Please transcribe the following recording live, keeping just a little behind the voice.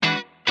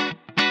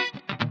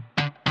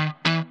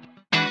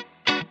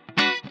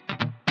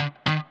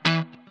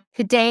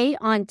Today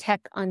on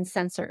Tech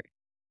Uncensored,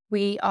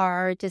 we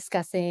are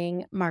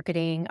discussing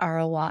marketing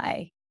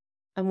ROI.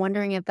 I'm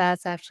wondering if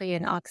that's actually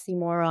an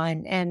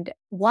oxymoron and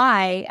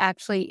why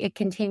actually it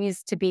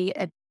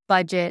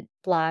budget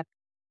black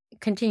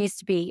continues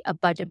to be a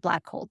budget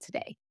black hole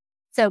today.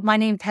 So my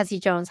name is Tessie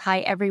Jones.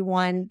 Hi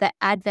everyone. The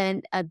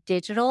advent of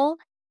digital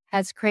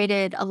has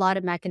created a lot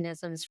of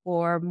mechanisms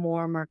for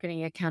more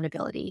marketing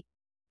accountability.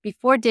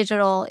 Before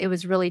digital, it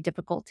was really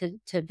difficult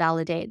to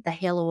validate the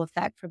halo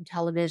effect from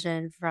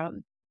television,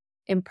 from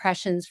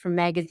impressions from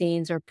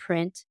magazines or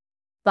print.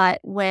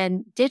 But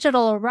when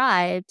digital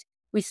arrived,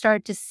 we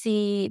started to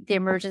see the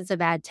emergence of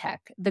AdTech,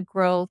 the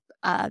growth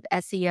of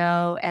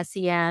SEO,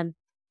 SEM,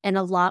 and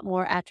a lot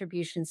more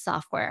attribution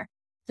software.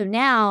 So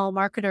now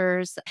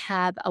marketers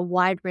have a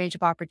wide range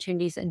of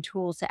opportunities and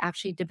tools to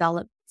actually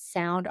develop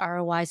sound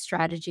ROI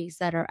strategies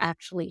that are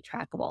actually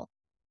trackable.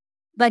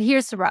 But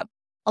here's the rub.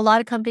 A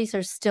lot of companies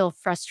are still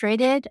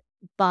frustrated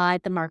by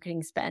the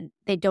marketing spend.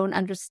 They don't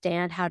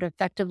understand how to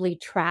effectively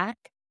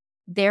track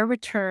their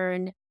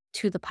return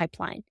to the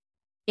pipeline.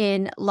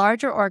 In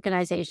larger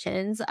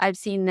organizations, I've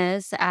seen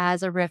this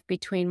as a rift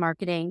between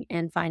marketing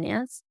and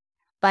finance.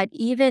 But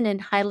even in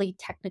highly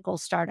technical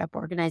startup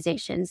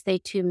organizations, they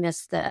too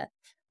miss the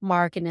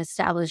mark in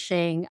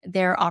establishing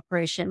their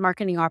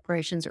marketing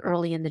operations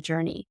early in the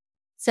journey.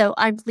 So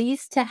I'm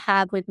pleased to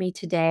have with me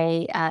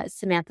today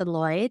Samantha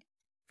Lloyd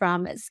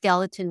from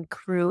Skeleton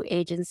Krew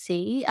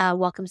Agency.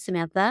 Welcome,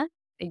 Samantha.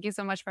 Thank you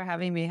so much for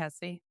having me,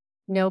 Hessie.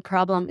 No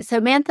problem.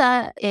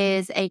 Samantha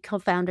is a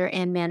co-founder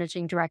and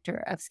managing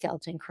director of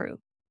Skeleton Krew.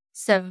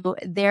 So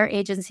their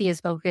agency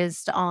is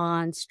focused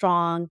on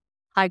strong,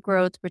 high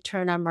growth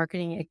return on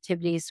marketing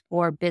activities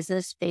for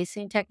business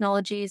facing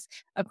technologies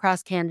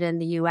across Canada and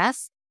the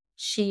US.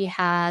 She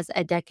has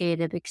a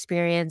decade of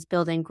experience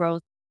building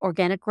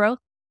organic growth,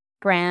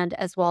 brand,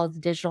 as well as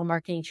digital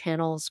marketing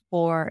channels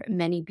for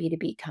many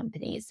B2B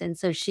companies. And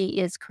so she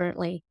is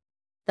currently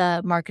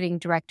the marketing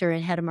director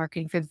and head of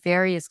marketing for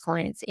various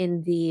clients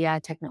in the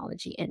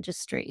technology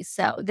industry.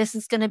 So this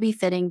is going to be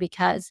fitting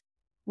because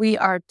we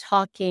are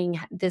talking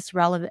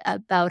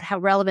about how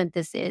relevant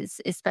this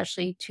is,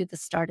 especially to the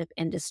startup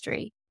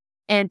industry.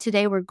 And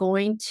today we're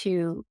going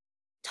to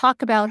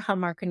talk about how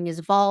marketing has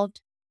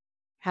evolved,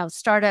 how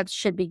startups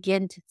should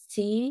begin to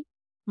see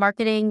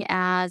marketing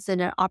as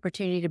an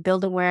opportunity to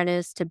build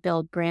awareness, to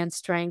build brand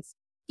strength,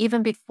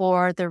 even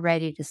before they're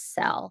ready to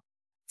sell.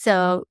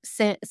 So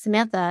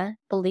Samantha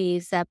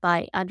believes that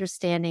by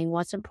understanding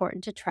what's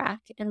important to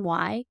track and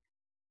why,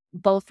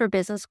 both for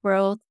business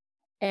growth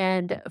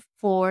and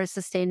for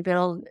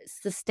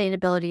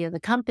sustainability of the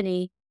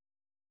company,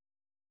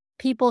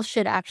 people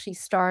should actually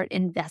start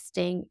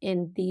investing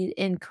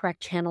in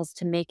correct channels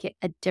to make it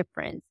a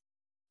difference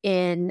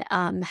in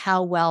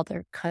how well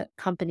their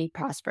company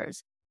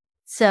prospers.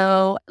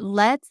 So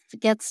let's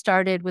get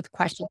started with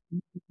questions. A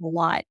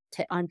lot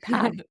to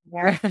unpack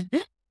there.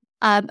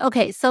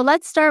 Okay, so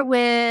let's start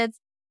with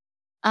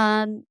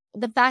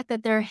the fact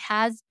that there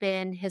has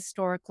been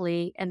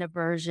historically an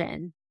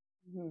aversion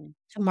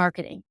to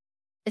marketing,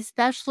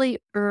 especially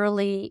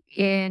early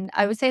in,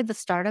 I would say, the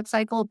startup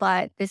cycle,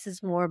 but this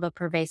is more of a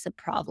pervasive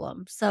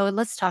problem. So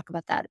let's talk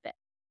about that a bit.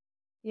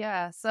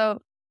 Yeah.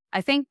 So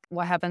I think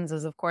what happens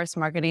is, of course,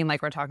 marketing,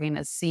 like we're talking,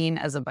 is seen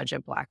as a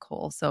budget black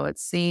hole. So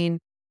it's seen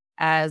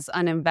as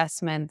an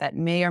investment that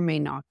may or may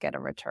not get a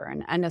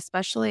return. And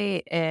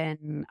especially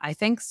in, I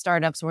think,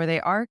 startups where they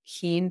are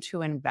keen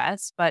to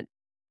invest, but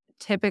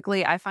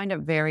typically I find it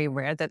very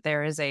rare that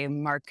there is a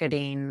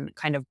marketing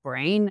kind of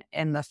brain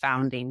in the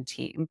founding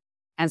team.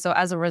 And so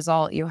as a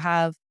result, you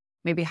have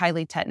maybe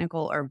highly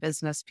technical or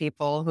business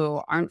people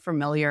who aren't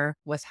familiar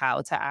with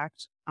how to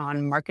act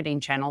on marketing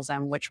channels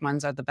and which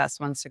ones are the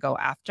best ones to go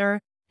after.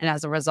 And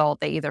as a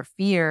result, they either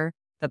fear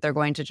that they're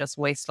going to just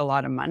waste a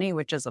lot of money,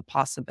 which is a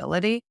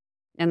possibility,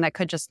 and that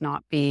could just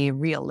not be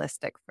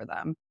realistic for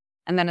them.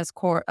 And then of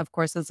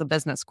course, as the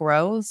business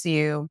grows,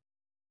 you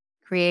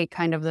create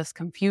kind of this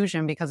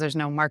confusion because there's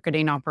no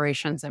marketing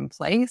operations in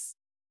place.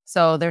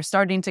 So they're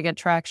starting to get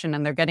traction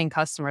and they're getting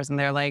customers and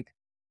they're like,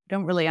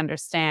 don't really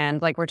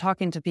understand. Like, we're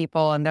talking to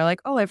people and they're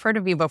like, oh, I've heard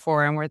of you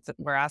before. And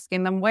we're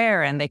asking them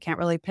where, and they can't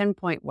really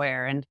pinpoint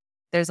where. And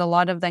there's a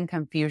lot of then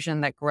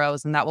confusion that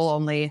grows, and that will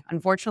only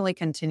unfortunately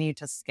continue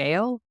to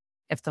scale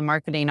if the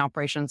marketing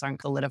operations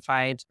aren't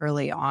solidified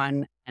early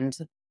on and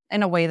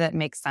in a way that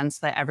makes sense,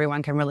 that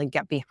everyone can really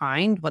get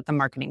behind what the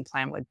marketing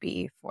plan would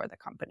be for the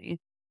company.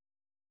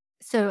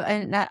 So,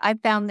 and I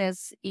found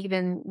this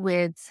even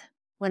with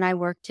when I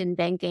worked in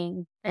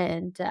banking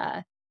and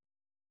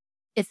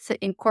it's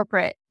in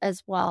corporate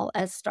as well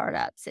as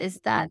startups,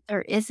 is that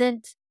there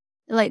isn't,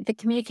 like, the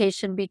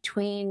communication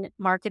between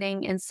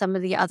marketing and some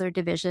of the other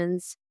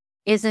divisions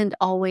isn't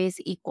always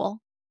equal.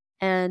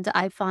 And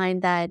I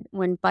find that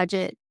when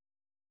budget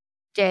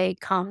day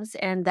comes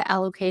and the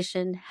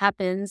allocation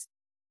happens,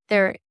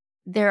 there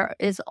there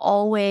is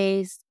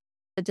always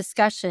a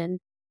discussion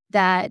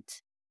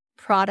that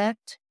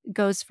product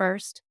goes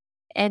first.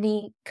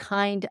 Any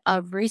kind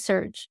of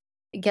research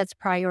gets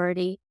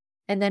priority,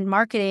 and then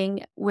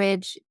marketing,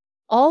 which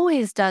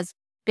always does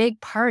big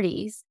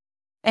parties,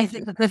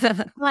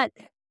 but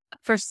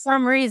for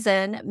some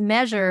reason,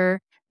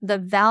 measure the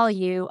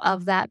value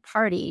of that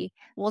party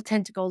will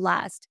tend to go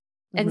last.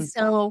 And Mhm.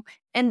 so,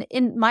 and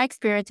in my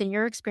experience, in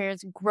your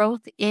experience,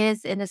 growth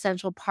is an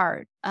essential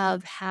part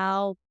of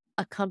how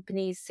a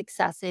company's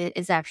success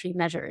is actually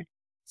measured.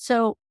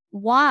 So,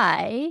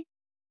 why,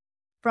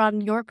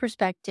 from your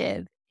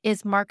perspective,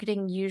 is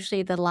marketing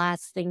usually the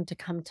last thing to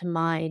come to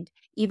mind,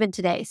 even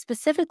today,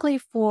 specifically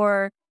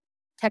for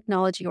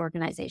technology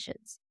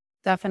organizations?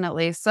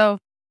 Definitely. So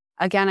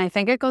again, I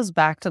think it goes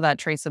back to that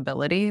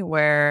traceability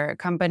where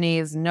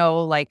companies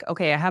know, like,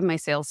 okay, I have my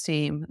sales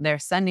team, they're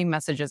sending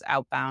messages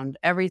outbound,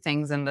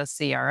 everything's in the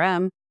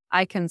CRM.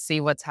 I can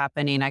see what's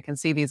happening. I can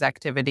see these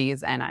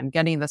activities and I'm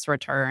getting this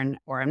return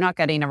or I'm not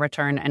getting a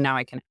return and now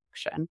I can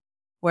action.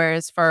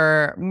 Whereas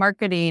for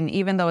marketing,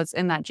 even though it's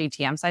in that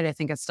GTM side, I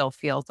think it still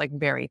feels like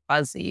very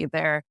fuzzy.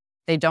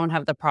 They don't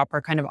have the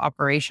proper kind of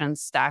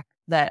operations stack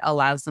that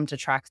allows them to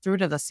track through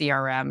to the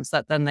CRM so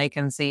that then they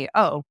can see,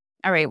 oh,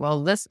 all right,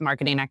 well, this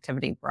marketing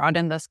activity brought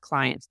in this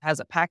client, has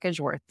a package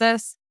worth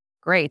this.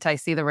 Great. I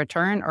see the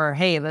return. Or,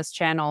 hey, this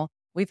channel,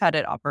 we've had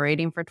it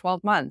operating for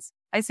 12 months.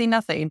 I see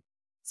nothing.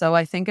 So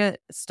I think it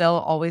still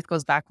always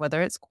goes back,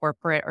 whether it's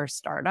corporate or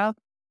startup,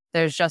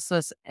 there's just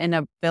this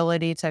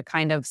inability to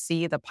kind of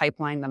see the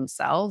pipeline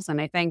themselves. And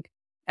I think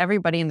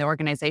everybody in the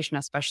organization,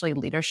 especially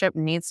leadership,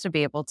 needs to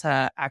be able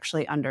to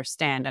actually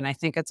understand. And I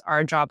think it's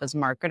our job as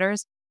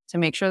marketers to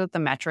make sure that the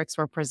metrics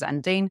we're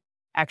presenting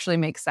actually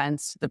make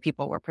sense to the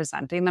people we're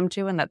presenting them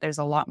to, and that there's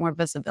a lot more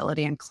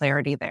visibility and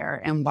clarity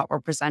there in what we're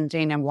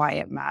presenting and why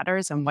it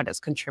matters and what is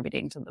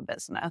contributing to the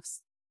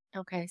business.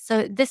 Okay.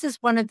 So this is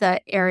one of the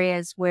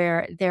areas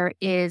where there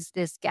is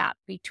this gap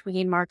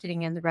between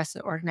marketing and the rest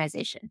of the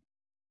organization.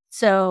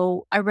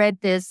 So I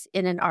read this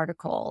in an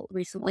article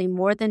recently.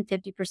 More than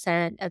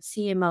 50% of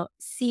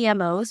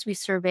CMOs we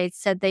surveyed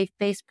said they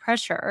face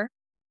pressure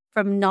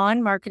from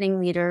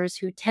non-marketing leaders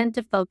who tend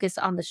to focus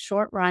on the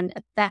short run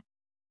effect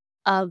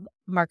of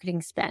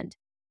marketing spend.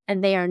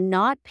 And they are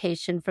not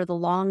patient for the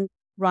long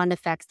run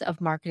effects of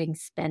marketing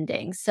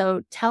spending.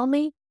 So tell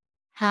me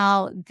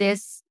how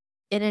this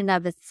in and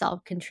of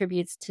itself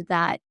contributes to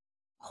that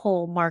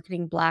whole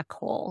marketing black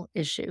hole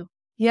issue.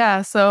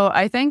 Yeah. So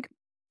I think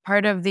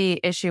part of the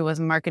issue was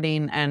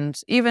marketing, and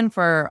even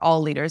for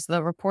all leaders,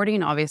 the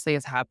reporting obviously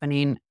is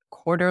happening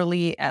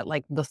quarterly at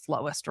like the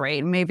slowest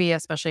rate. Maybe,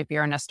 especially if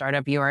you're in a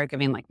startup, you are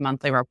giving like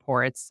monthly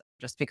reports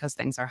just because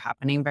things are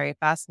happening very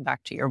fast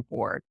back to your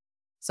board.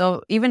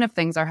 So even if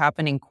things are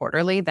happening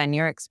quarterly, then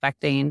you're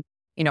expecting,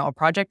 a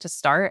project to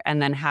start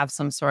and then have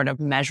some sort of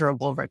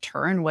measurable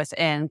return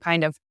within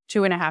kind of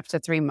 2.5 to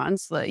 3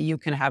 months that you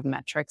can have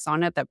metrics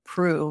on it that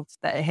prove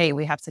that, hey,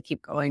 we have to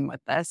keep going with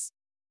this.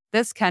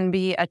 This can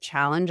be a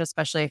challenge,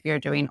 especially if you're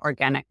doing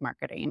organic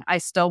marketing. I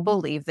still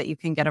believe that you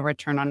can get a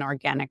return on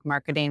organic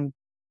marketing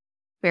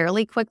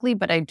fairly quickly,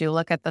 but I do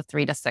look at the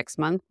 3 to 6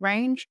 month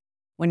range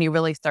when you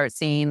really start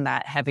seeing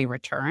that heavy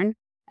return.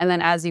 And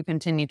then as you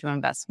continue to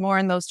invest more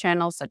in those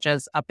channels, such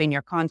as upping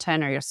your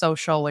content or your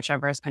social,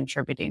 whichever is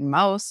contributing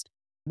most,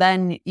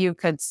 then you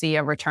could see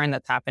a return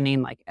that's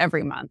happening like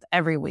every month,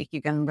 every week. You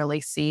can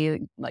really see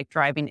like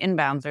driving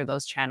inbounds or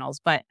those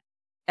channels. But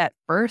at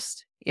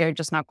first, you're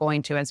just not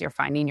going to as you're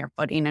finding your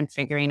footing and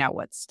figuring out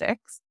what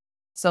sticks.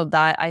 So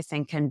that I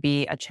think can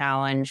be a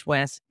challenge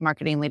with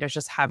marketing leaders,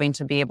 just having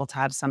to be able to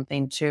have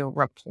something to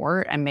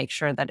report and make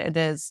sure that it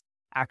is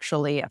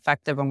actually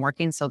effective and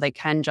working so they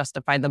can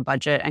justify the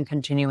budget and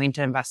continuing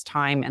to invest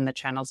time in the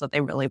channels that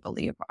they really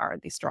believe are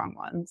the strong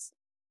ones.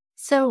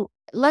 So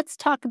let's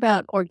talk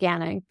about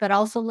organic, but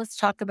also let's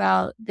talk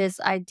about this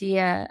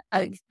idea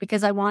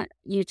because I want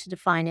you to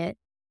define it,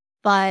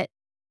 but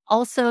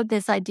also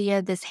this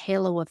idea, this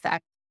halo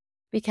effect.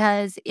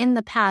 Because in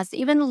the past,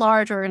 even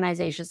large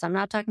organizations, I'm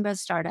not talking about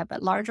startup,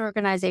 but large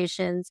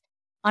organizations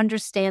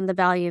understand the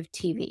value of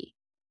TV.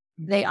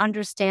 They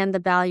understand the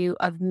value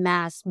of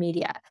mass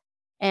media.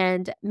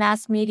 And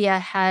mass media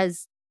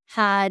has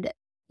had,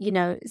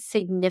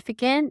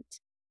 significant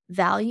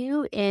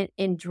value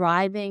in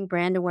driving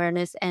brand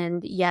awareness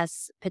and,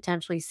 yes,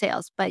 potentially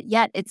sales, but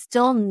yet it's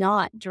still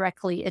not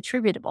directly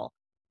attributable.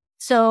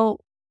 So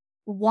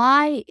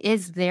why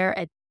is there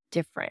a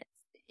difference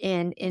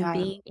in Yeah.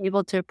 being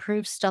able to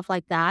approve stuff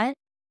like that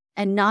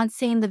and not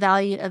seeing the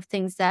value of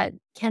things that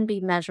can be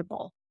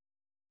measurable?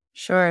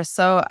 Sure.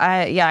 So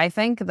I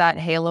think that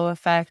halo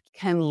effect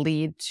can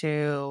lead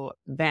to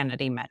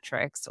vanity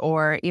metrics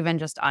or even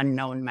just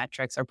unknown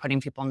metrics or putting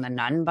people in the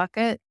none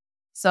bucket.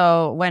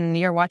 So when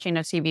you're watching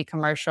a TV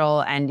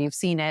commercial and you've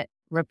seen it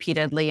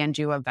repeatedly and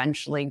you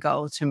eventually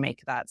go to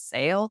make that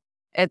sale,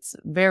 it's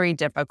very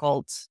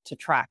difficult to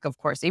track, of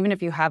course, even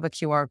if you have a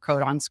QR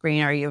code on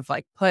screen or you've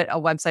like put a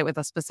website with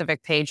a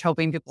specific page,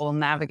 hoping people will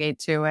navigate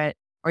to it,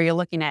 or you're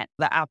looking at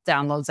the app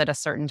downloads at a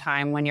certain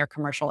time when your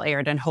commercial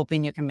aired and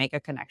hoping you can make a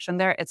connection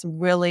there.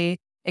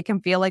 It can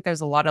feel like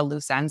there's a lot of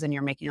loose ends and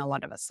you're making a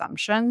lot of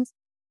assumptions.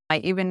 I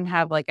even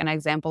have like an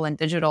example in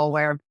digital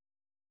where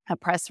a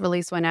press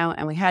release went out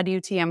and we had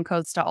UTM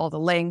codes to all the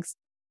links.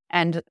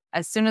 And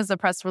as soon as the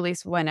press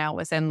release went out,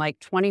 within like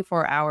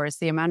 24 hours,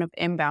 the amount of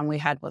inbound we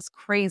had was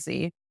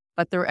crazy.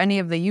 But through any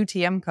of the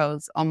UTM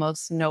codes,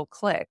 almost no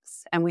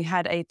clicks. And we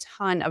had a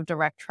ton of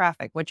direct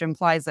traffic, which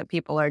implies that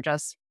people are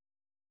just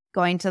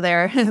going to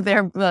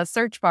their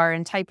search bar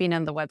and typing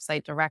in the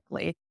website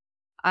directly.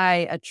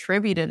 I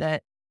attributed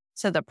it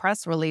to the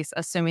press release,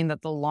 assuming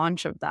that the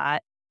launch of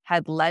that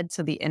had led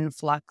to the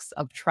influx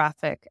of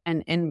traffic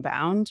and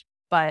inbound,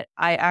 but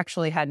I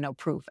actually had no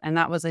proof. And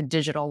that was a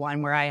digital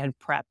one where I had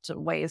prepped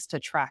ways to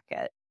track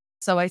it.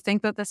 So I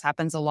think that this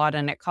happens a lot,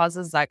 and it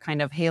causes that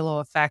kind of halo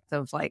effect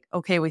of like,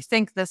 okay, we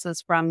think this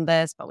is from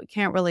this, but we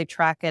can't really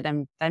track it.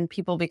 And then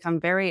people become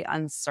very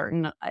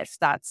uncertain if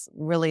that's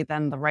really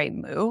then the right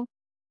move.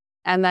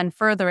 And then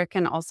further, it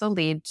can also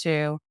lead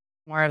to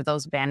more of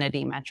those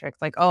vanity metrics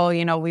like, oh,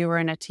 we were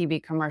in a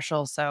TV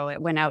commercial, so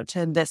it went out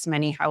to this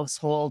many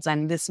households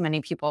and this many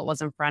people it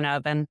was in front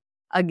of. And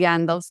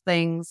again, those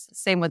things,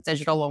 same with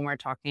digital when we're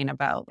talking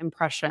about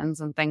impressions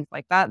and things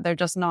like that, they're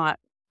just not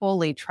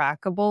fully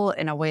trackable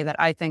in a way that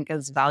I think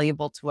is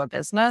valuable to a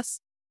business.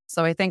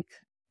 So I think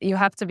you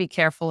have to be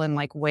careful in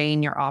like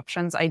weighing your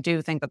options. I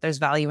do think that there's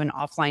value in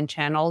offline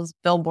channels.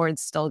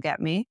 Billboards still get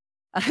me.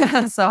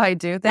 So I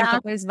do think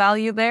that there's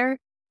value there.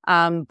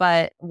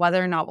 But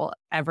whether or not we'll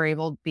ever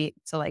able be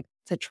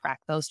to track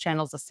those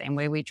channels the same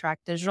way we track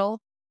digital,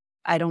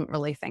 I don't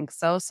really think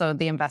so. So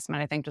the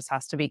investment, I think, just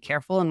has to be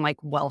careful and like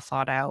well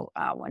thought out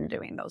when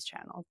doing those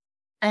channels.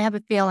 I have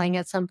a feeling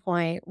at some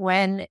point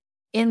when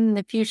in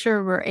the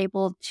future we're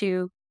able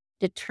to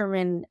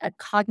determine a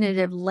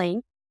cognitive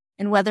link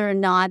and whether or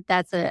not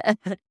that's a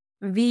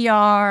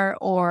VR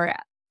or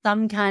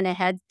some kind of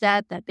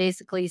headset that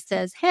basically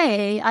says,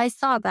 hey, I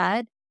saw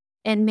that.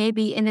 And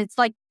it's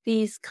like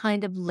these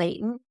kind of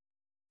latent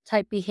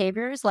type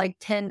behaviors, like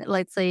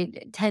let's say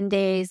 10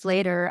 days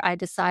later, I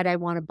decide I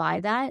want to buy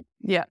that.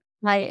 Yeah.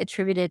 I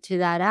attribute it to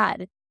that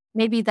ad.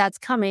 Maybe that's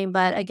coming,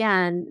 but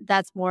again,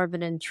 that's more of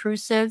an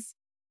intrusive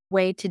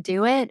way to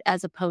do it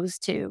as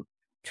opposed to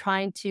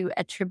trying to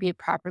attribute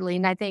properly.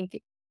 And I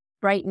think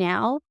right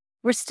now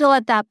we're still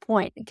at that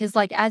point because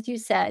like, as you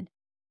said,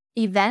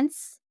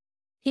 events,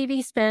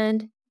 TV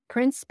spend,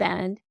 print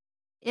spend,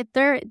 if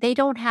they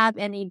don't have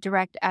any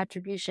direct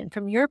attribution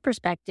from your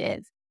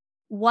perspective,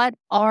 what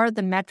are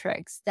the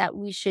metrics that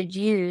we should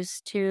use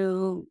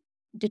to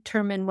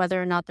determine whether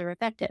or not they're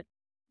effective?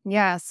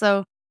 Yeah.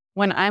 So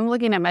when I'm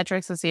looking at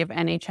metrics to see if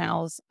any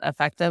channel is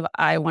effective,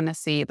 I want to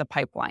see the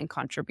pipeline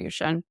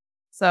contribution.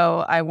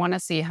 So I want to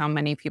see how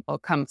many people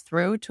come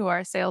through to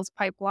our sales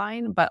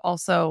pipeline, but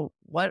also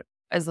what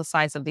is the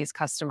size of these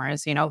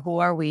customers? Who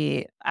are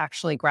we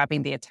actually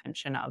grabbing the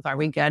attention of? Are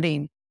we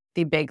getting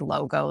the big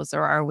logos,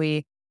 or are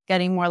we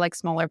getting more like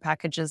smaller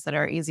packages that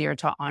are easier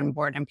to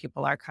onboard and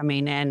people are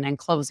coming in and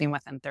closing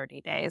within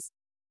 30 days?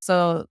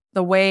 So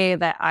the way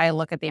that I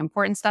look at the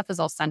important stuff is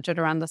all centered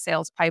around the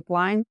sales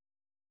pipeline.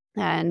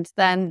 And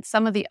then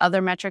some of the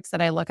other metrics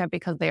that I look at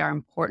because they are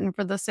important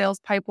for the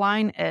sales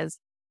pipeline is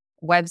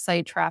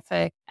website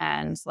traffic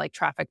and like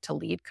traffic to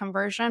lead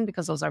conversion,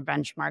 because those are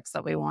benchmarks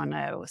that we want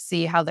to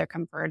see how they're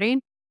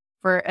converting.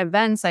 For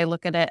events, I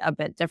look at it a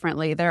bit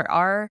differently. There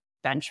are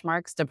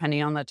benchmarks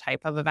depending on the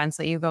type of events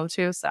that you go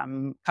to.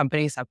 Some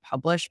companies have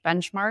published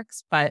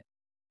benchmarks, but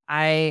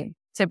I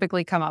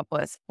typically come up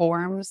with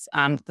forms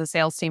the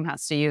sales team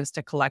has to use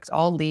to collect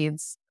all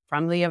leads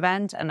from the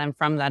event. And then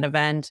from that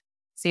event,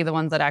 see the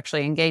ones that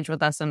actually engage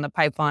with us in the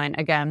pipeline.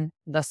 Again,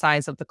 the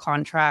size of the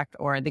contract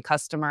or the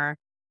customer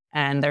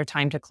and their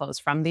time to close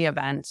from the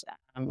event,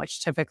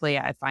 which typically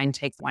I find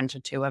takes 1 to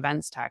 2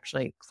 events to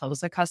actually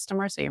close a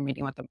customer. So you're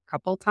meeting with them a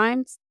couple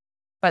times.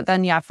 But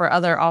then, for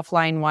other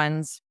offline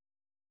ones,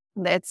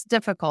 it's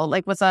difficult.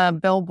 Like with a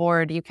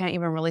billboard, you can't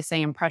even really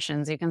say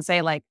impressions. You can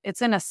say like,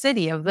 it's in a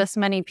city of this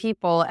many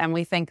people, and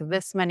we think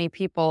this many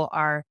people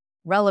are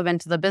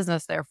relevant to the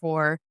business.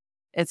 Therefore,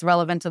 it's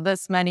relevant to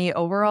this many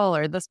overall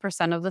or this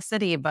percent of the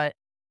city. But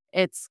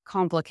it's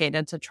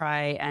complicated to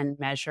try and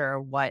measure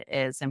what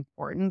is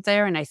important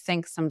there. And I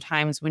think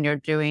sometimes when you're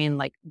doing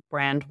like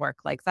brand work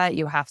like that,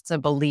 you have to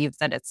believe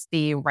that it's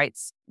the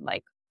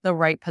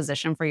right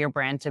position for your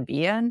brand to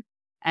be in,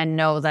 and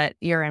know that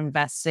you're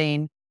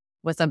investing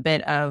with a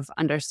bit of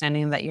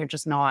understanding that you're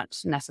just not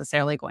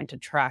necessarily going to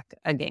track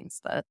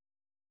against it.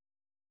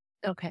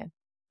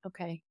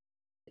 Okay.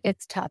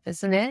 It's tough,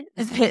 isn't it?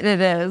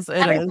 It is.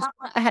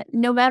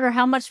 No matter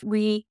how much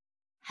we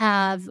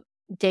have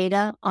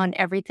data on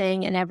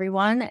everything and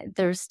everyone,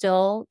 there's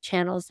still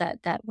channels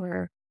that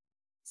we're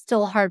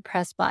still hard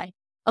pressed by.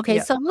 Okay,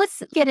 Yeah. so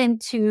let's get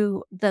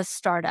into the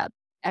startup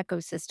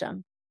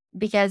ecosystem,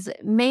 because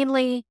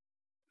mainly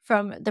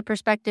from the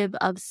perspective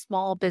of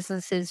small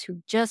businesses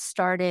who just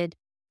started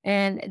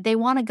and they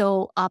want to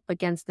go up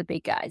against the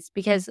big guys,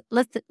 because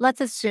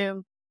let's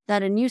assume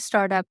that a new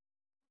startup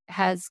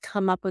has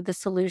come up with a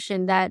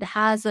solution that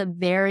has a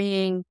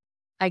varying,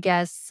 I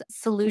guess,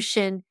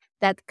 solution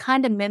that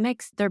kind of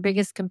mimics their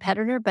biggest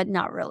competitor, but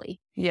not really.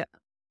 Yeah.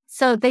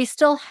 So they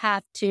still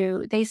have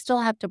to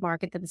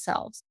market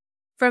themselves.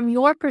 From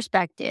your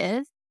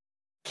perspective,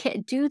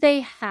 Do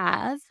they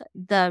have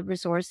the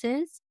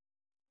resources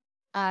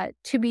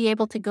to be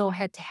able to go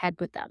head to head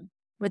with them,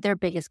 with their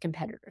biggest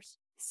competitors?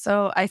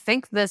 So I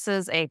think this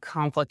is a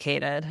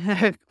complicated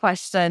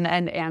question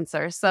and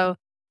answer. So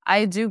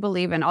I do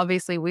believe, and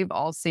obviously we've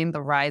all seen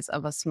the rise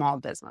of a small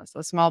business.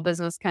 A small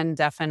business can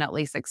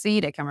definitely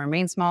succeed. It can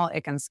remain small.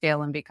 It can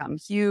scale and become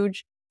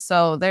huge.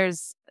 So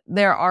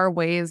there are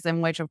ways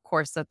in which, of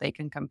course, that they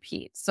can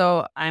compete.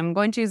 So I'm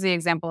going to use the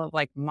example of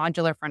like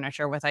modular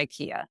furniture with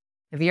IKEA.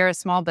 If you're a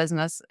small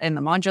business in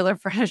the modular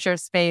furniture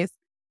space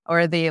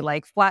or the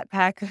like flat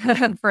pack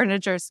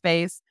furniture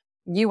space,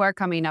 you are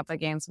coming up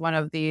against one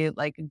of the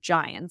like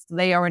giants.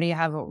 They already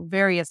have a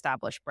very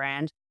established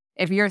brand.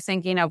 If you're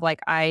thinking of like,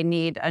 I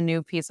need a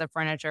new piece of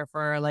furniture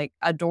for like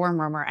a dorm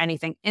room or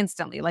anything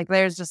instantly, like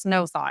there's just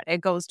no thought.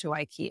 It goes to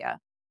IKEA.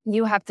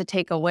 You have to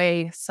take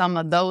away some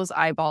of those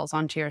eyeballs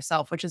onto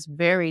yourself, which is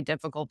very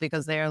difficult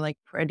because they are like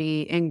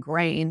pretty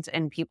ingrained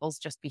in people's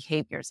just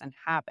behaviors and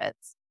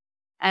habits.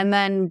 And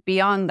then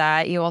beyond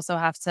that, you also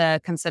have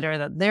to consider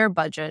that their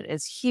budget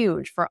is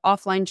huge for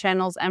offline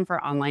channels and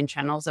for online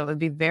channels. It would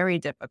be very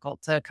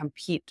difficult to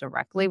compete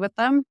directly with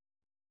them.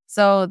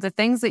 So the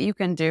things that you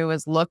can do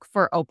is look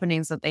for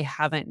openings that they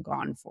haven't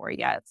gone for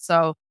yet.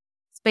 So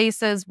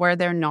spaces where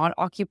they're not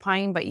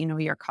occupying, but you know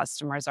your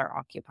customers are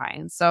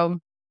occupying. So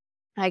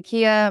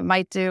IKEA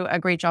might do a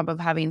great job of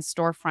having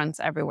storefronts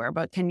everywhere,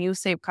 but can you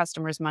save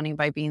customers money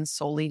by being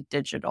solely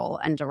digital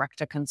and direct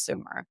to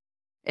consumer?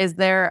 Is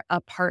there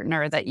a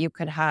partner that you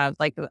could have,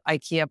 like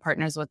IKEA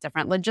partners with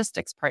different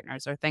logistics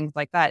partners or things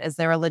like that? Is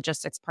there a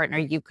logistics partner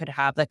you could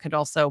have that could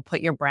also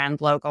put your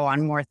brand logo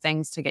on more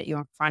things to get you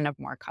in front of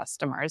more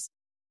customers?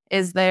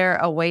 Is there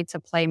a way to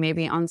play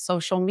maybe on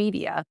social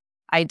media?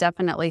 I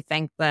definitely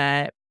think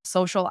that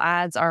social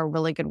ads are a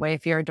really good way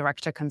if you're a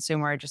direct to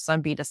consumer, just a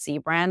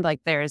B2C brand. Like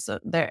it's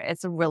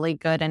a really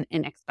good and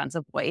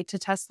inexpensive way to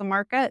test the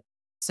market.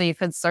 So you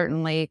could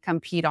certainly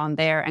compete on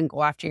there and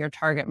go after your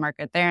target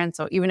market there. And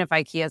so even if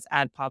IKEA's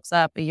ad pops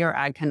up, your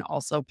ad can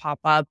also pop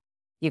up.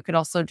 You could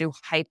also do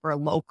hyper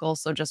local.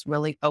 So just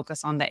really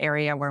focus on the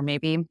area where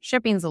maybe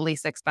shipping's the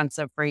least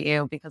expensive for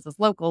you because it's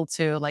local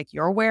to like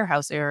your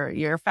warehouse or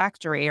your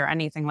factory or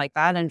anything like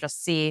that. And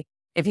just see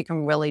if you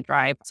can really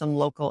drive some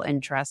local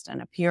interest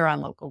and appear on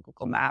local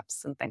Google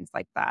Maps and things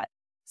like that.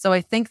 So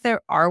I think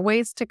there are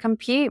ways to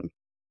compete.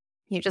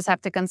 You just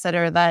have to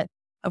consider that,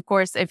 of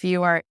course, if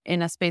you are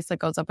in a space that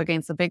goes up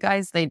against the big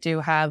guys, they do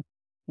have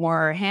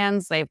more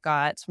hands, they've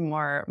got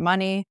more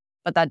money,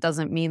 but that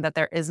doesn't mean that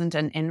there isn't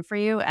an in for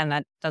you. And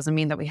that doesn't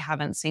mean that we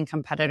haven't seen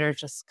competitors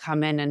just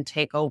come in and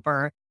take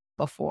over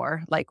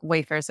before. Like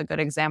Wayfair is a good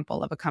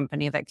example of a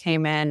company that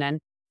came in and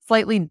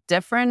slightly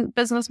different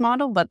business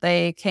model, but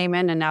they came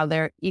in and now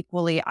they're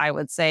equally, I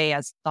would say,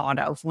 as thought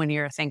of when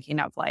you're thinking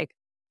of like,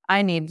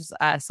 I need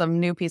some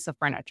new piece of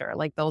furniture.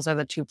 Like those are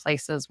the two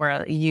places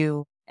where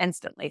you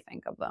instantly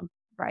think of them.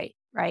 Right,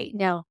 right.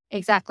 No,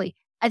 exactly.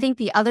 I think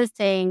the other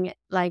thing,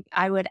 like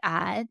I would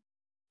add,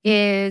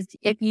 is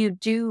if you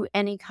do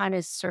any kind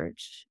of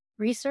search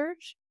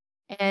research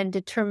and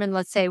determine,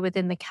 let's say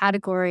within the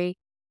category,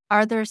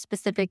 are there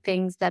specific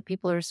things that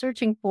people are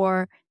searching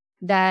for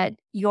that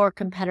your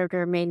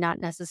competitor may not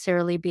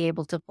necessarily be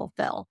able to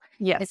fulfill?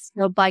 Yes. It's,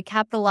 so by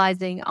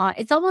capitalizing on,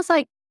 it's almost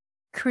like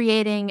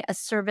creating a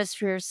service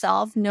for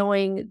yourself,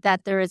 knowing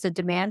that there is a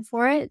demand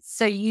for it.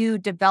 So you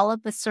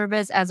develop a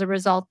service as a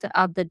result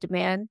of the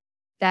demand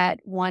that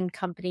one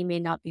company may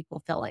not be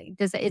fulfilling.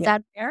 Is Yeah.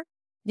 that fair?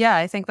 Yeah,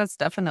 I think that's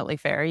definitely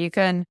fair. You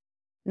can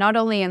not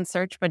only in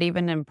search, but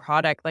even in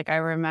product. Like I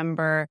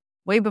remember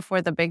way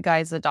before the big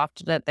guys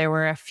adopted it, there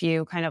were a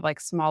few kind of like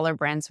smaller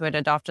brands who had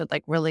adopted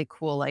like really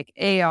cool like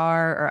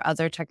AR or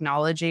other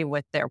technology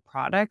with their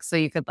products. So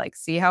you could like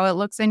see how it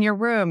looks in your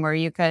room, or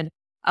you could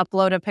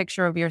upload a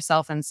picture of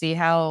yourself and see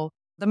how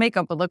the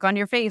makeup would look on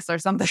your face or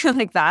something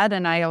like that.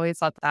 And I always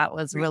thought that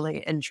was Right. really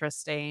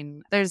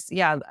interesting.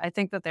 Yeah, I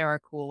think that there are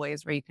cool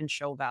ways where you can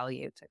show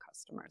value to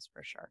customers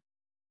for sure.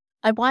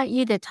 I want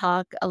you to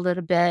talk a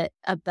little bit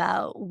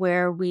about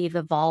where we've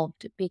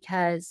evolved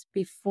because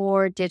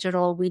before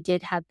digital, we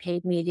did have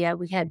paid media,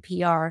 we had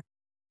PR,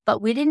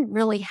 but we didn't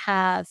really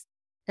have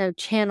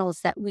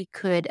channels that we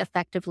could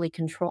effectively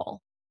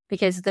control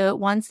because the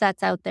once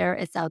that's out there,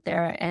 it's out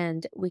there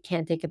and we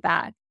can't take it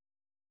back.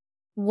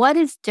 What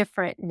is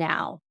different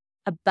now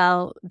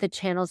about the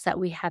channels that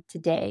we have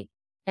today?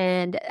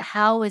 And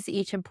how is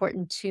each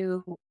important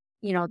to,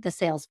 the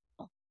sales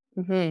funnel?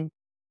 Hmm.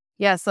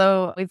 Yeah,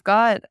 so we've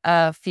got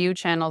a few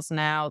channels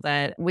now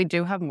that we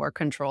do have more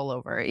control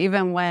over.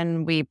 Even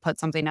when we put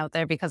something out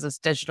there because it's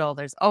digital,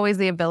 there's always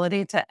the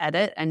ability to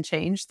edit and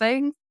change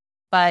things.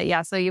 But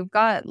yeah, so you've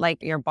got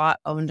like your bot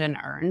owned and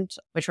earned,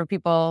 which for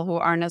people who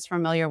aren't as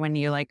familiar, when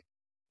you like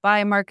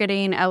buy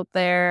marketing out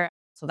there.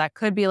 So that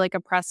could be like a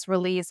press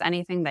release,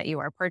 anything that you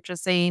are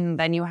purchasing.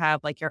 Then you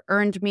have like your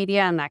earned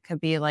media, and that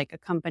could be like a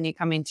company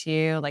coming to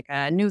you, like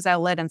a news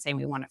outlet and saying,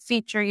 we want to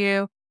feature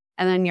you.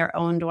 And then your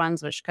owned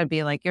ones, which could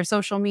be like your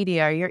social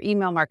media or your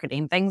email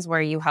marketing, things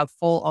where you have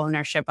full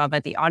ownership of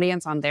it. The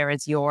audience on there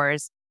is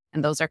yours.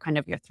 And those are kind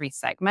of your three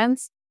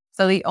segments.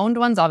 So the owned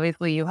ones,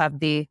 obviously, you have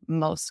the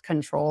most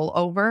control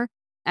over.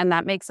 And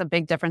that makes a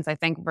big difference, I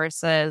think,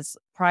 versus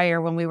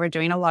prior when we were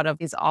doing a lot of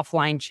these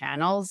offline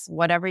channels.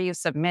 Whatever you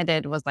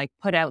submitted was like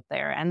put out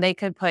there, and they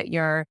could put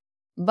your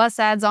bus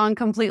ads on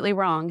completely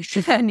wrong.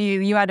 And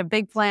you had a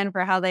big plan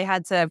for how they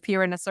had to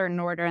appear in a certain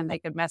order, and they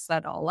could mess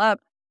that all up.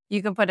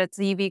 You could put a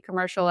TV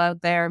commercial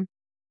out there,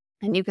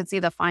 and you could see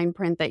the fine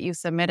print that you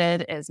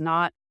submitted is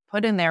not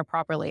put in there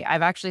properly.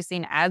 I've actually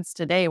seen ads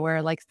today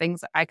where like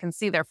things I can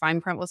see their fine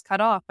print was cut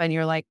off, and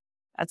you're like,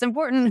 that's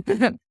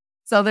important.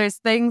 So there's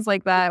things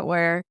like that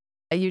where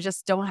you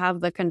just don't have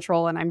the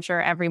control. And I'm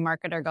sure every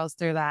marketer goes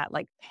through that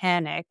like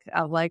panic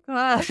of like,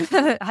 "Ah,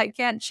 I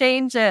can't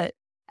change it."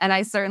 And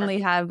I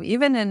certainly have,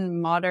 even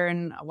in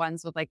modern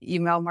ones with like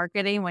email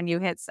marketing, when you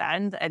hit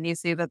send and you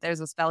see that there's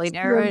a spelling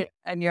error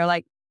and you're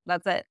like,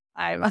 that's it.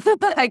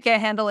 I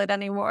can't handle it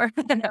anymore.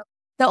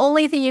 The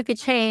only thing you could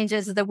change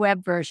is the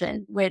web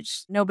version,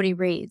 which nobody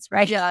reads,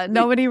 right? Yeah,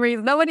 nobody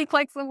reads, nobody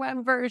clicks the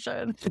web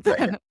version.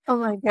 Oh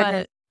my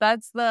goodness.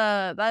 But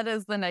that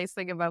is the nice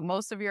thing about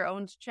most of your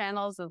own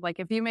channels is like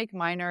if you make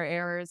minor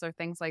errors or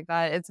things like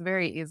that, it's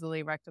very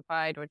easily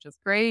rectified, which is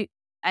great.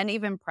 And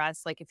even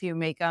press, like if you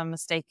make a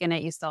mistake in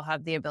it, you still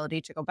have the ability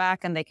to go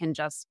back and they can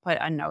just put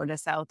a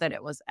notice out that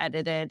it was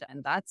edited,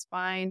 and that's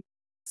fine.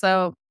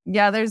 So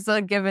yeah, there's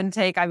a give and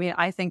take. I mean,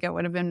 I think it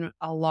would have been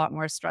a lot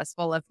more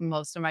stressful if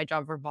most of my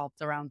job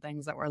revolved around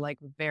things that were like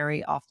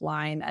very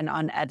offline and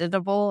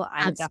uneditable.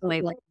 I'm definitely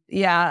Absolutely.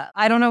 yeah,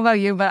 I don't know about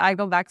you, but I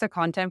go back to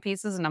content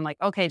pieces and I'm like,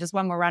 okay, just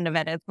one more round of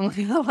edits.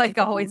 Like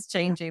always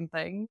changing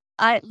things.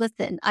 I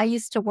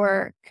used to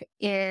work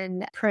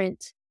in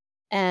print,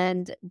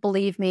 and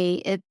believe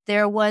me, if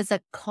there was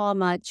a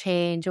comma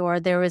change or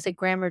there was a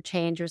grammar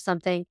change or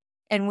something,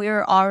 and we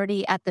were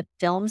already at the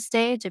film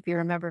stage, if you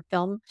remember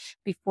film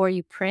before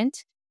you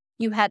print,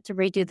 you had to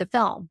redo the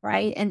film,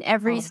 right? And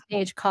every Oh,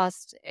 stage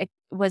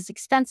was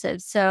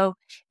expensive. So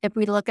if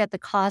we look at the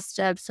cost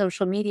of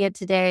social media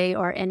today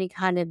or any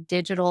kind of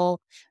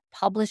digital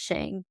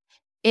publishing,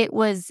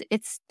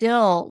 it's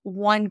still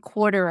one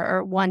quarter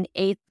or one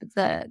eighth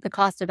the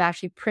cost of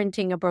actually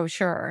printing a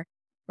brochure,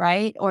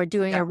 right? Or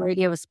doing yeah. a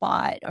radio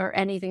spot or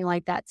anything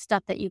like that,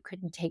 stuff that you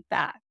couldn't take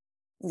back.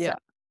 So Yeah.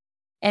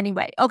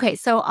 anyway, okay,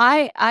 so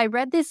I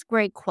read this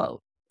great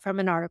quote from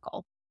an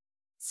article.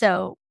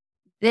 So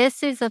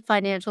this is a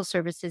financial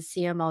services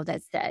CMO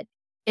that said,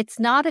 "It's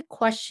not a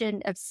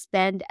question of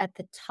spend at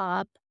the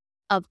top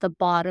of the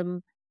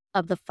bottom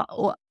of the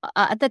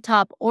at the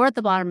top or at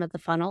the bottom of the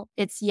funnel.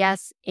 It's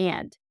yes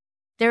and."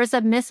 There's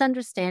a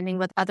misunderstanding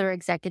with other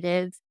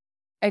executives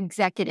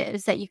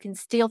that you can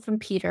steal from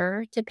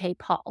Peter to pay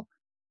Paul,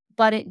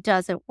 but it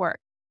doesn't work.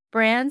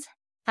 Brands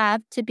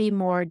have to be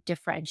more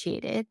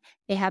differentiated.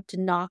 They have to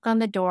knock on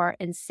the door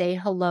and say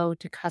hello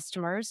to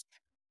customers.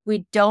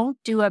 We don't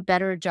do a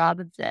better job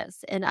of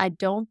this, and I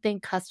don't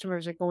think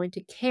customers are going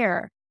to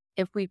care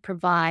if we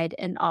provide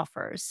an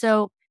offer.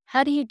 So,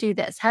 how do you do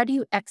this? How do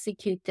you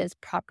execute this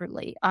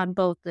properly on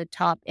both the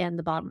top and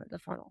the bottom of the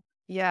funnel?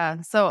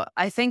 Yeah. So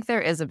I think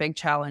there is a big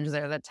challenge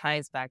there that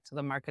ties back to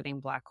the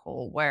marketing black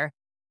hole where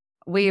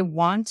we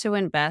want to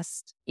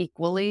invest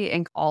equally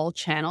in all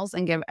channels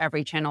and give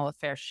every channel a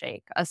fair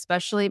shake,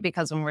 especially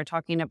because when we're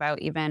talking about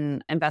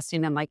even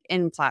investing in like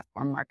in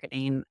platform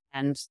marketing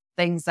and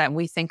things that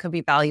we think could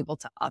be valuable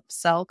to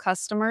upsell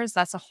customers,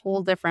 that's a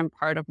whole different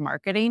part of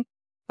marketing.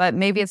 But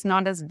maybe it's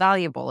not as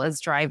valuable as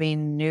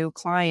driving new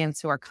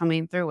clients who are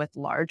coming through with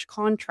large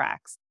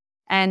contracts.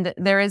 And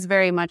there is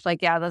very much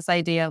like, yeah, this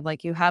idea of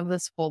like you have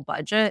this full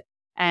budget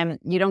and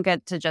you don't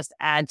get to just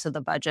add to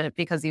the budget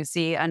because you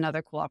see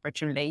another cool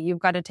opportunity. You've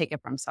got to take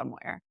it from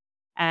somewhere.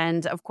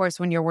 And of course,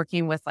 when you're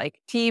working with like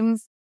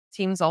teams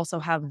also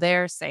have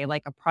their say,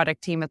 like a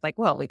product team is like,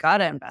 well, we got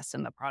to invest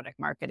in the product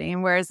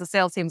marketing. Whereas the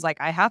sales team's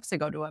like, I have to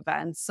go to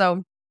events.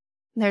 So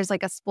there's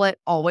like a split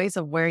always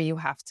of where you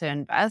have to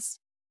invest.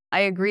 I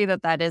agree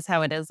that that is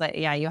how it is that,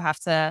 yeah, you have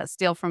to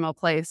steal from a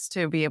place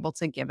to be able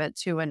to give it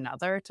to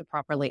another to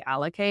properly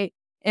allocate.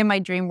 In my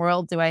dream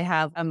world, do I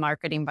have a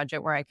marketing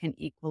budget where I can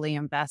equally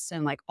invest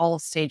in like all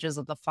stages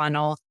of the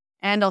funnel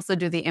and also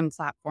do the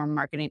in-platform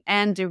marketing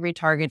and do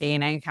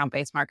retargeting and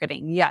account-based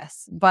marketing?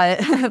 Yes, but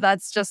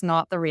that's just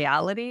not the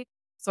reality.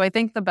 So I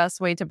think the best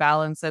way to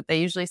balance it,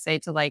 they usually say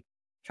to like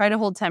try to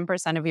hold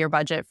 10% of your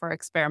budget for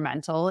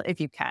experimental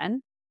if you can,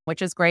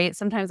 which is great.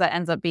 Sometimes that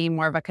ends up being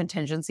more of a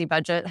contingency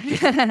budget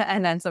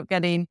and ends up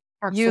getting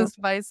Absolutely.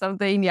 used by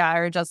something, yeah,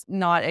 or just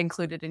not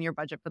included in your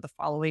budget for the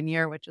following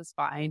year, which is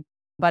fine.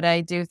 But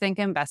I do think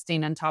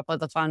investing on top of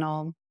the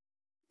funnel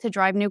to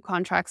drive new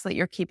contracts that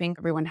you're keeping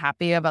everyone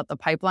happy about the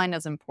pipeline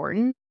is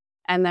important.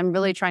 And then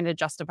really trying to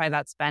justify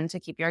that spend to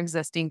keep your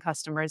existing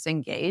customers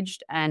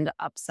engaged and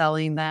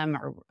upselling them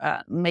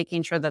or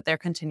making sure that they're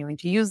continuing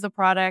to use the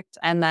product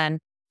and then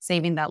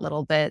saving that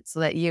little bit so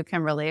that you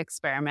can really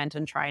experiment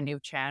and try new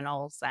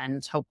channels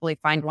and hopefully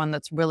find one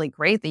that's really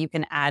great that you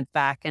can add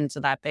back into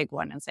that big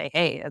one and say,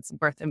 hey, it's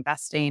worth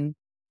investing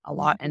a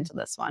lot into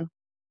this one.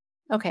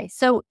 Okay,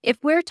 so if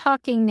we're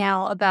talking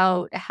now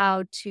about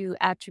how to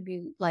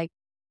attribute like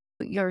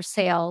your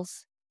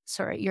sales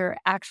your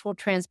actual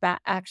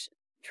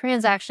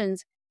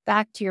transactions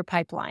back to your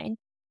pipeline.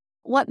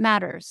 What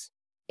matters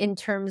in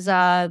terms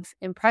of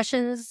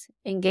impressions,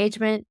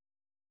 engagement,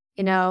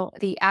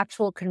 the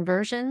actual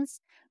conversions?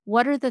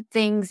 What are the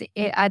things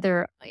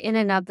either in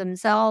and of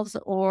themselves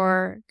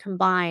or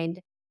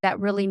combined that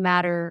really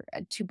matter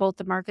to both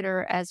the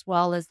marketer as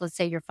well as, let's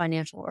say, your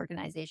financial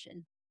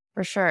organization?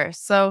 For sure.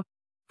 So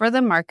for the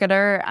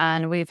marketer,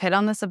 and we've hit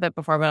on this a bit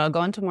before, but I'll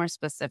go into more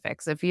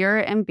specifics. If you're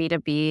in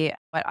B2B,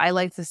 what I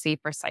like to see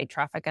for site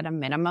traffic at a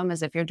minimum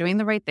is if you're doing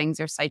the right things,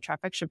 your site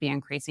traffic should be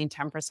increasing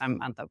 10%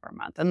 month over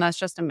month. And that's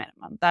just a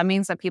minimum. That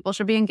means that people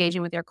should be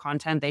engaging with your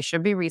content. They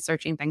should be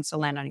researching things to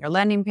land on your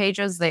landing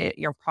pages.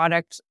 Your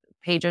product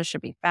pages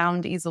should be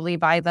found easily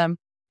by them.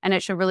 And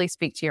it should really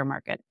speak to your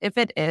market. If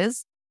it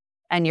is,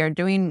 and you're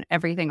doing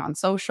everything on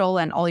social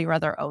and all your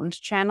other owned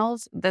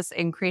channels, this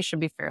increase should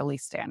be fairly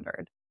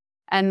standard.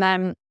 And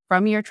then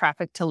from your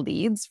traffic to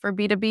leads for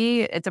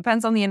B2B, it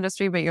depends on the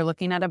industry, but you're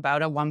looking at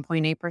about a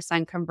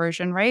 1.8%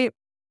 conversion rate.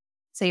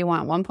 So you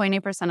want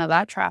 1.8% of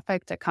that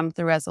traffic to come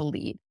through as a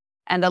lead.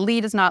 And a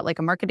lead is not like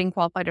a marketing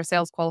qualified or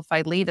sales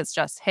qualified lead. It's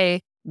just,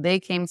 hey, they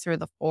came through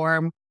the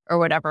form or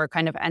whatever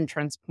kind of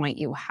entrance point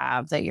you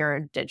have that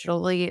you're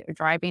digitally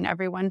driving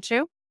everyone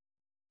to.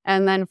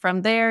 And then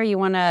from there, you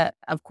want to,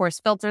 of course,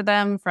 filter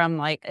them from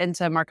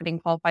into marketing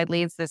qualified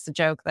leads. This is a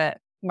joke that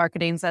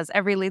marketing says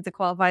every lead's a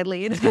qualified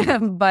lead,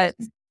 but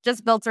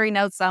just filtering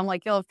out some,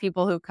 you'll have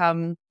people who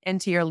come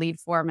into your lead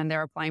form and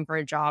they're applying for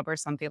a job or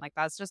something like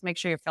that. So just make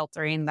sure you're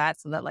filtering that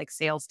so that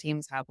sales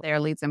teams have their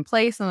leads in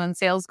place. And then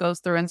sales goes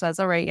through and says,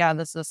 all right, yeah,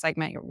 this is a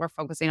segment we're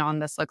focusing on.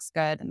 This looks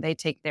good. And they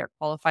take their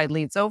qualified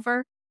leads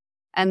over.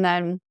 And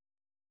then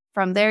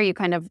from there, you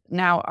kind of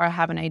now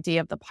have an idea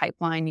of the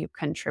pipeline you've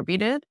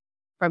contributed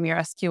from your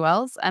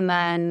SQLs. And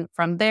then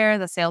from there,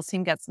 the sales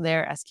team gets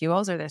their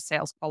SQLs or their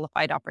sales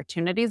qualified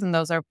opportunities. And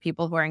those are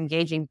people who are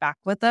engaging back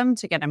with them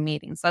to get a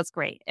meeting. So that's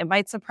great. It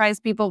might surprise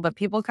people, but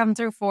people come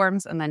through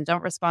forms and then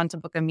don't respond to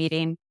book a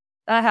meeting.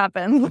 That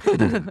happens.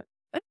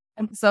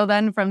 So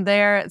then from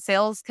there,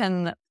 sales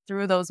can,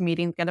 through those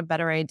meetings, get a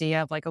better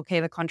idea of okay,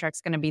 the contract's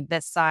going to be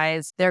this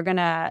size. They're going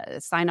to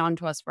sign on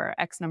to us for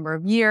X number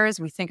of years.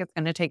 We think it's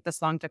going to take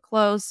this long to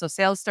close. So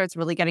sales starts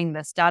really getting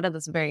this data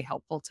that's very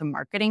helpful to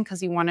marketing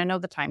because you want to know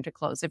the time to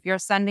close. If you're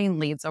sending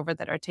leads over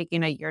that are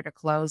taking a year to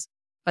close,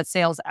 but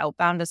sales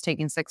outbound is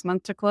taking 6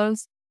 months to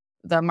close,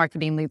 the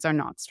marketing leads are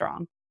not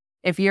strong.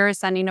 If you're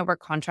sending over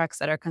contracts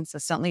that are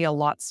consistently a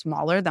lot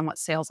smaller than what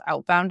sales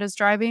outbound is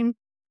driving,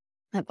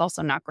 that's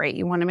also not great.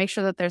 You want to make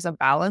sure that there's a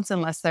balance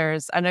unless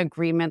there's an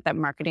agreement that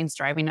marketing's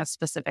driving a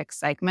specific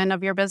segment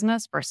of your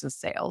business versus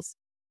sales.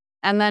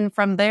 And then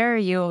from there,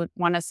 you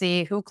want to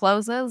see who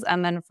closes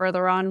and then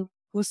further on,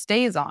 who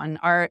stays on.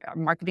 Are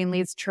marketing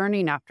leads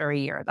churning after a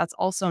year? That's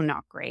also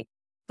not great.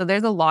 So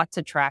there's a lot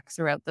to track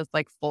throughout this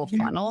full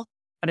funnel.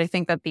 But I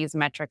think that these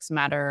metrics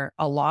matter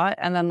a lot.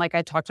 And then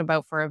I talked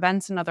about for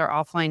events and other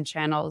offline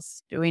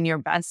channels, doing your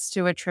best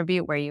to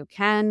attribute where you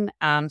can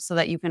so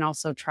that you can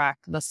also track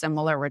the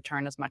similar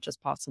return as much as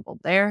possible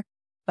there.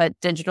 But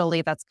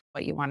digitally, that's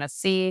what you want to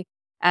see.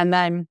 And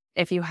then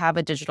if you have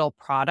a digital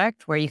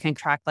product where you can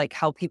track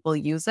how people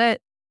use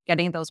it,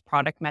 getting those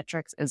product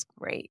metrics is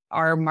great.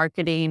 Our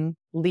marketing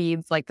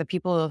leads, the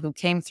people who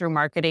came through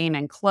marketing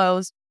and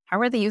closed, how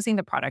are they using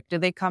the product? Do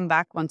they come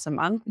back once a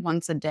month,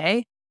 once a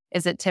day?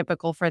 Is it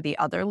typical for the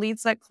other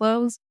leads that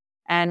close?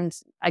 And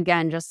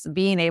again, just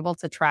being able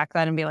to track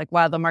that and be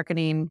wow, the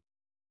marketing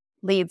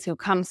leads who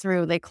come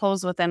through, they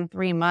close within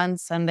 3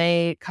 months and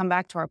they come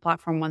back to our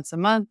platform once a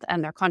month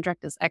and their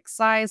contract is X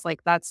size.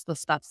 That's the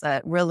stuff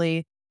that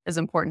really is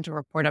important to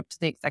report up to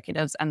the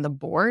executives and the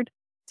board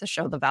to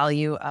show the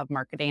value of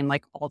marketing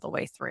all the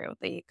way through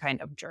the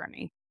kind of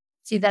journey.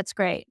 See, that's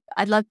great.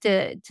 I'd love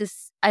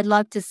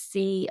to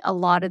see a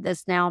lot of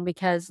this now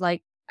because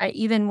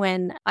even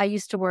when I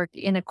used to work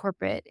in a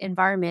corporate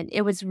environment,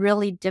 it was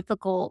really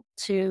difficult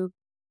to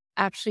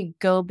actually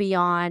go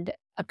beyond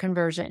a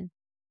conversion.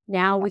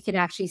 Now we can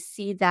actually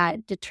see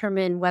that,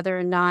 determine whether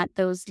or not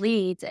those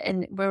leads,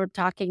 and we're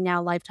talking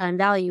now lifetime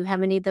value, how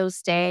many of those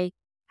stay,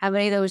 how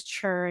many of those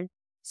churn.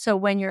 So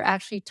when you're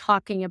actually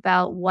talking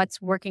about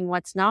what's working,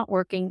 what's not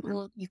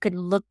working, you could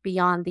look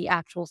beyond the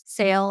actual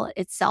sale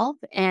itself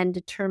and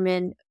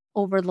determine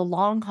over the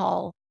long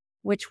haul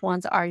which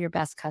ones are your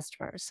best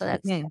customers. So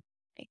that's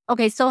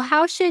okay. So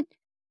how should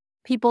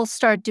people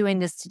start doing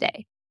this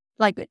today?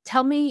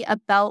 Tell me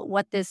about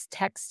what this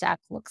tech stack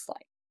looks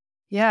like.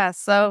 Yeah.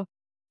 So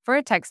for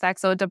a tech stack,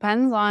 so it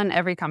depends on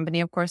every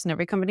company, of course, and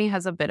every company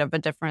has a bit of a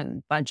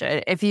different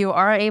budget. If you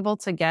are able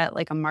to get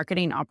a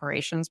marketing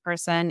operations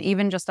person,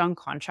 even just on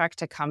contract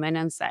to come in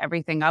and set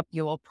everything up,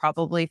 you will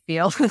probably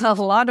feel a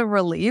lot of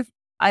relief.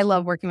 I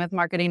love working with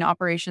marketing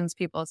operations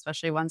people,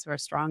 especially ones who are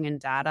strong in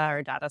data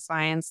or data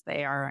science.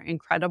 They are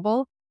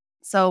incredible.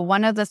 So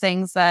one of the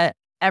things that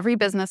every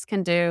business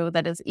can do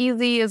that is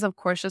easy is, of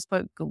course, just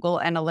put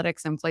Google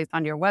Analytics in place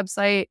on your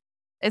website.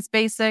 It's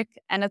basic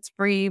and it's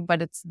free,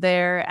 but it's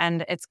there.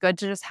 And it's good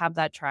to just have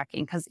that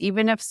tracking because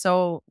even if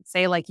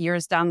say like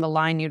years down the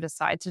line, you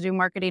decide to do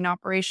marketing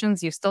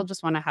operations, you still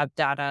just want to have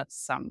data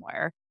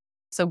somewhere.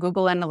 So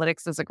Google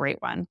Analytics is a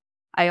great one.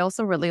 I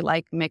also really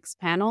like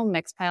Mixpanel.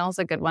 Mixpanel is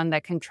a good one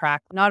that can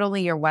track not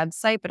only your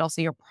website, but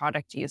also your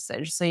product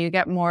usage. So you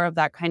get more of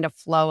that kind of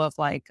flow of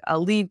like a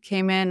lead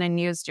came in and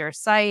used your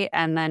site.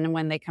 And then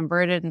when they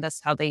converted, and this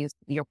is how they use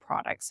your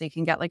product. So you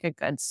can get like a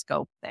good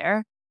scope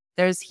there.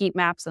 There's heat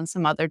maps and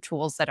some other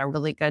tools that are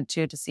really good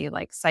too to see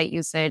like site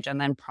usage and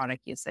then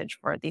product usage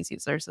for these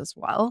users as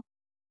well.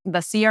 The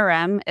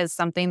CRM is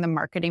something the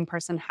marketing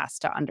person has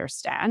to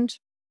understand.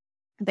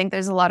 I think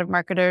there's a lot of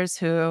marketers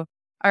who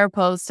are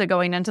opposed to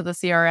going into the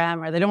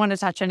CRM or they don't want to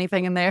touch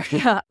anything in there.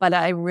 But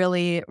I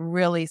really,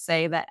 really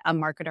say that a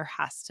marketer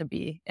has to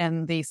be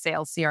in the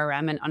sales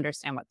CRM and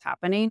understand what's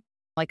happening.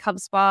 Like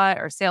HubSpot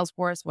or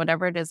Salesforce,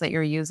 whatever it is that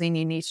you're using,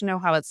 you need to know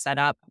how it's set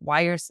up,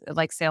 why your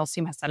like sales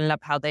team has set it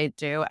up, how they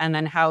do, and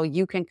then how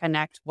you can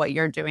connect what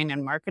you're doing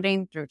in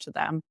marketing through to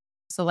them.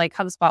 So like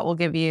HubSpot will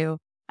give you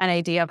an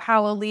idea of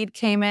how a lead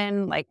came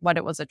in, like what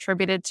it was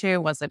attributed to.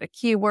 Was it a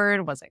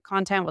keyword? Was it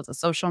content? Was it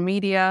social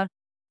media?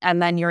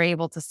 And then you're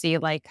able to see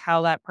like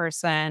how that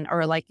person,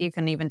 or like you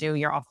can even do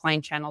your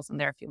offline channels in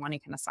there if you want, you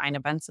can assign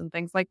events and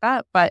things like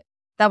that. But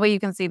that way you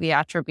can see the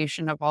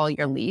attribution of all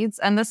your leads.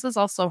 And this is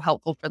also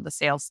helpful for the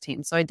sales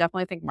team. So I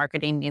definitely think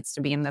marketing needs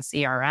to be in the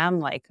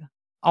CRM, like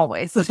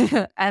always.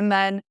 And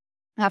then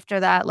after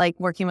that, like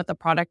working with the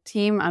product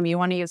team, you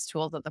want to use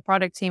tools that the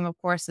product team, of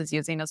course, is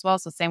using as well.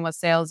 So same with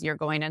sales, you're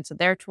going into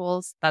their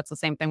tools. That's the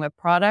same thing with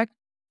product.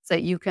 So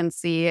you can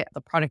see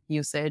the product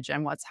usage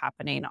and what's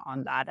happening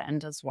on that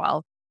end as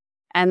well.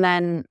 And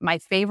then my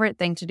favorite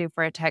thing to do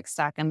for a tech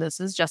stack, and this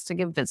is just to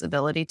give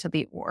visibility to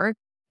the org,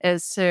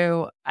 is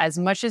to, as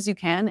much as you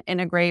can,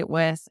 integrate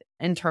with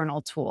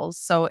internal tools.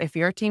 So if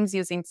your team's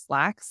using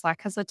Slack,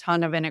 Slack has a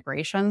ton of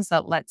integrations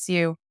that lets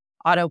you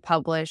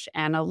auto-publish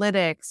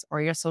analytics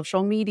or your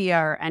social media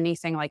or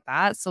anything like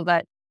that so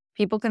that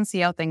people can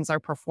see how things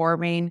are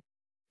performing.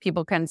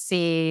 People can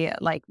see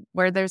like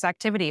where there's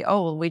activity.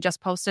 Oh, we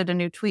just posted a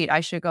new tweet.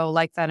 I should go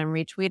like that and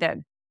retweet it.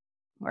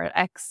 Or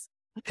X.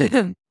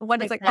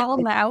 What is it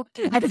called now?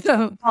 I don't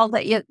know. Call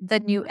it the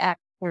new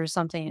X or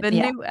something. The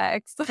new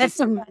X. That's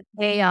some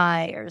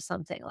AI or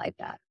something like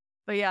that.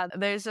 But yeah,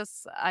 there's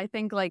just, I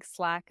think like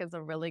Slack is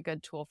a really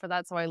good tool for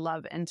that. So I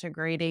love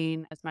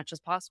integrating as much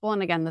as possible.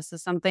 And again, this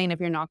is something if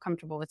you're not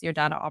comfortable with your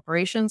data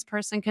operations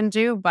person can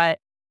do,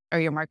 or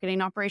your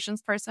marketing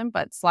operations person,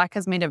 but Slack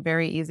has made it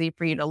very easy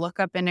for you to look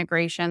up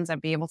integrations and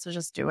be able to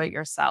just do it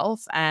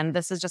yourself. And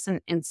this is just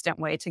an instant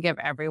way to give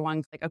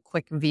everyone like a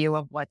quick view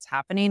of what's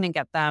happening and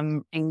get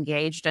them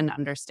engaged and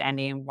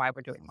understanding why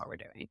we're doing what we're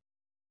doing.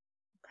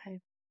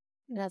 Okay.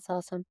 That's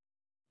awesome.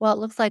 Well, it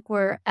looks like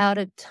we're out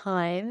of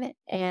time,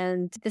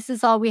 and this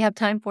is all we have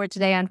time for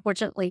today,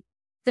 unfortunately.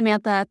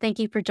 Samantha, thank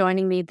you for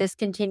joining me. This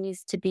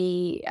continues to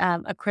be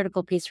a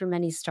critical piece for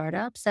many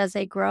startups as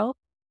they grow.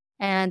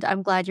 And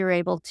I'm glad you're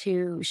able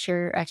to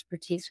share your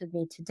expertise with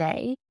me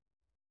today.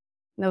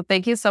 No,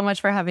 thank you so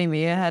much for having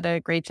me. I had a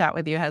great chat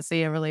with you, Hesse.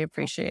 I really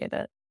appreciate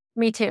it.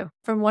 Me too.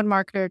 From one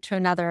marketer to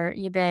another,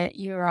 you bet.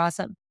 You're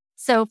awesome.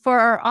 So for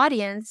our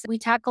audience, we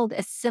tackled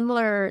a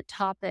similar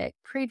topic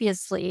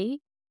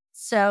previously.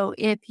 So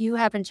if you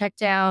haven't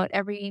checked out,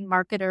 every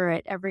marketer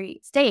at every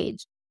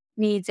stage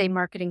needs a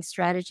marketing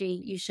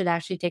strategy. You should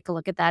actually take a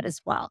look at that as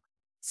well.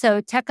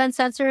 So Tech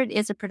Uncensored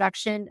is a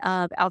production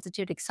of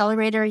Altitude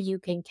Accelerator. You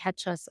can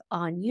catch us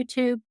on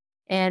YouTube,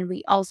 and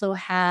we also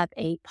have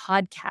a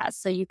podcast.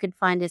 So you can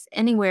find us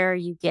anywhere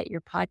you get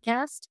your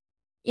podcast.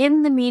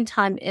 In the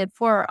meantime,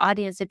 for our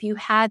audience, if you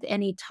have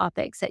any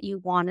topics that you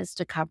want us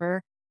to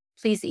cover,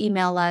 please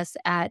email us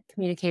at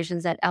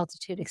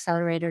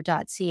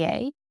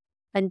communications@altitudeaccelerator.ca.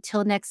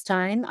 Until next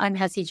time, I'm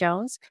Hesse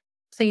Jones.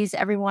 Please,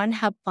 everyone,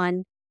 have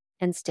fun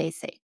and stay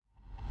safe.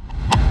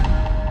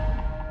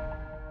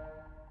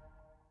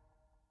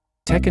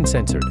 Tech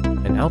Uncensored,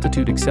 an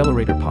Altitude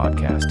Accelerator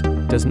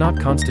podcast, does not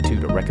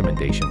constitute a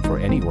recommendation for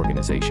any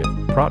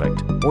organization,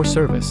 product, or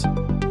service.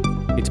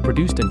 It's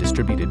produced and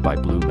distributed by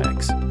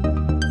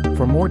BlueMex.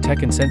 For more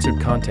Tech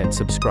Uncensored content,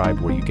 subscribe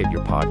where you get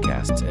your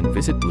podcasts and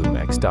visit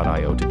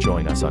bluemex.io to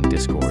join us on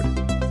Discord.